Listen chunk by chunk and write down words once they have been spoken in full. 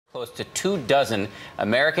Close to 24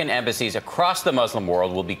 American embassies across the Muslim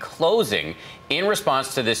world will be closing in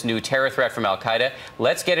response to this new terror threat from al-Qaeda.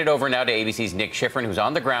 Let's get it over now to ABC's Nick Schifrin, who's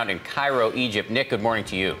on the ground in Cairo, Egypt. Nick, good morning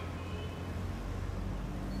to you.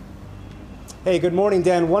 Hey, good morning,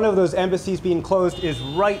 Dan. One of those embassies being closed is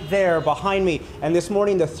right there behind me. And this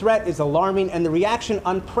morning, the threat is alarming and the reaction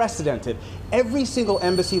unprecedented. Every single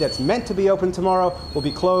embassy that's meant to be open tomorrow will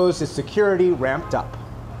be closed as security ramped up.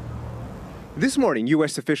 This morning,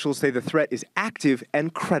 U.S. officials say the threat is active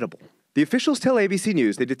and credible. The officials tell ABC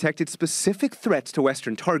News they detected specific threats to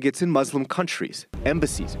Western targets in Muslim countries,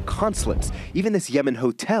 embassies, consulates, even this Yemen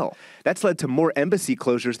hotel. That's led to more embassy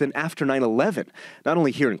closures than after 9/11, not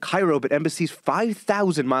only here in Cairo, but embassies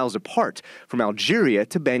 5,000 miles apart, from Algeria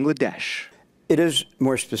to Bangladesh. It is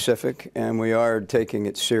more specific, and we are taking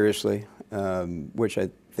it seriously, which I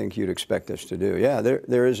think you'd expect us to do. Yeah,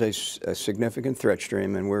 there is a significant threat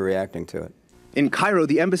stream, and we're reacting to it. In Cairo,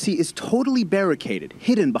 the embassy is totally barricaded,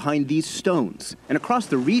 hidden behind these stones. And across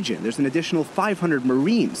the region, there's an additional 500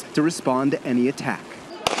 Marines to respond to any attack.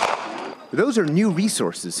 Those are new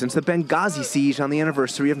resources since the Benghazi siege on the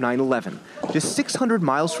anniversary of 9/11. Just 600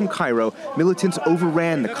 miles from Cairo, militants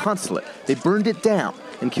overran the consulate. They burned it down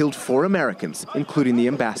and killed 4 Americans, including the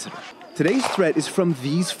ambassador. Today's threat is from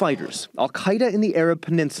these fighters, al-Qaeda in the Arab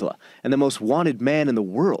Peninsula, and the most wanted man in the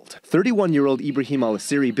world. 31-year-old Ibrahim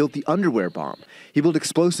al-Asiri built the underwear bomb. He built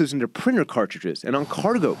explosives into printer cartridges and on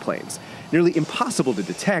cargo planes. Nearly impossible to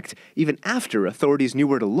detect, even after authorities knew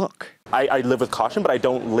where to look. I live with caution, but I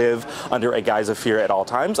don't live under a guise of fear at all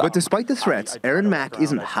times. But despite the threats, Aaron Mack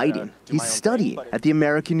isn't hiding. He's studying at the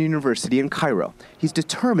American University in Cairo. He's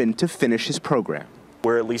determined to finish his program.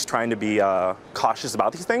 We're at least trying to be cautious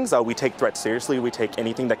about these things. We take threats seriously. We take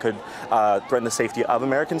anything that could threaten the safety of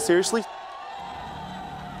Americans seriously.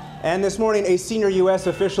 And this morning, a senior U.S.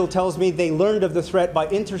 official tells me they learned of the threat by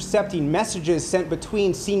intercepting messages sent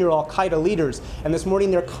between senior al-Qaeda leaders. And this morning,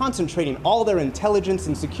 they're concentrating all their intelligence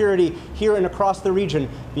and security here and across the region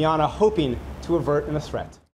beyond hoping to avert a threat.